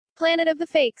Planet of the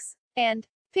Fakes, and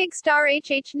Pig Star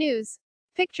HH News.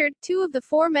 Pictured, 2 of the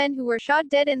 4 men who were shot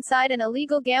dead inside an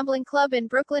illegal gambling club in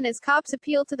Brooklyn as cops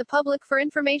appeal to the public for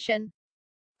information.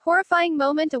 Horrifying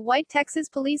moment: a white Texas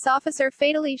police officer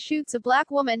fatally shoots a black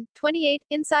woman, 28,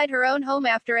 inside her own home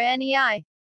after a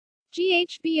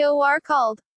GHBOR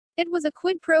called. It was a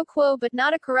quid pro quo but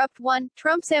not a corrupt one.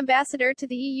 Trump's ambassador to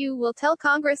the EU will tell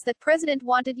Congress that President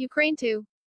wanted Ukraine to.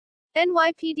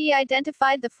 NYPD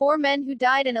identified the 4 men who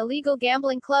died in a legal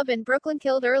gambling club in Brooklyn.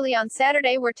 Killed early on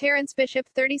Saturday were Terence Bishop,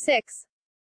 36,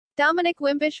 Dominick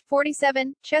Wimbush,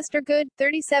 47, Chester Goode,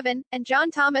 37, and John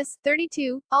Thomas,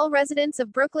 32, all residents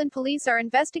of Brooklyn. Police are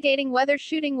investigating whether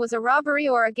shooting was a robbery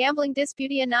or a gambling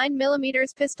dispute. A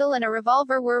 9mm pistol and a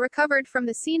revolver were recovered from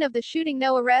the scene of the shooting.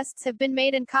 No arrests have been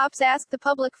made and cops ask the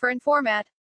public for information.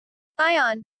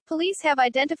 Police have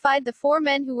identified the 4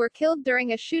 men who were killed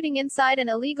during a shooting inside an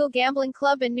illegal gambling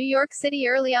club in New York City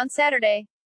early on Saturday.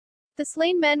 The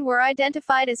slain men were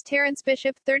identified as Terence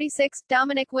Bishop, 36,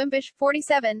 Dominick Wimbush,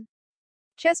 47,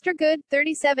 Chester Goode,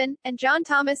 37, and John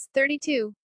Thomas,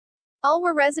 32. All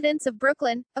were residents of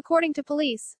Brooklyn, according to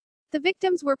police. The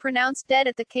victims were pronounced dead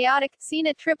at the chaotic scene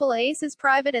at Triple A's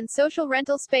private and social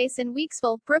rental space in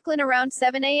Weeksville, Brooklyn around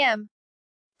 7 a.m.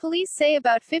 Police say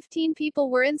about 15 people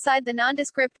were inside the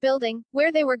nondescript building,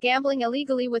 where they were gambling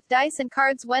illegally with dice and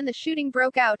cards when the shooting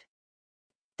broke out.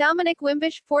 Dominick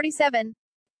Wimbush, 47.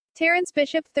 Terence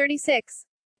Bishop, 36.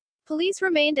 Police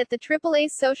remained at the Triple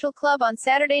A's social club on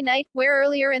Saturday night, where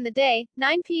earlier in the day,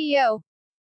 9 people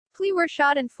were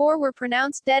shot and 4 were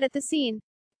pronounced dead at the scene.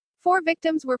 4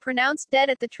 victims were pronounced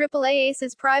dead at the Triple A's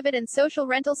private and social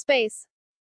rental space.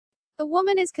 A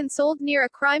woman is consoled near a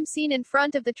crime scene in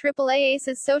front of the Triple A's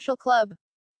social club.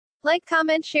 Like,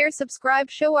 comment, share, subscribe,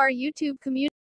 show our YouTube community.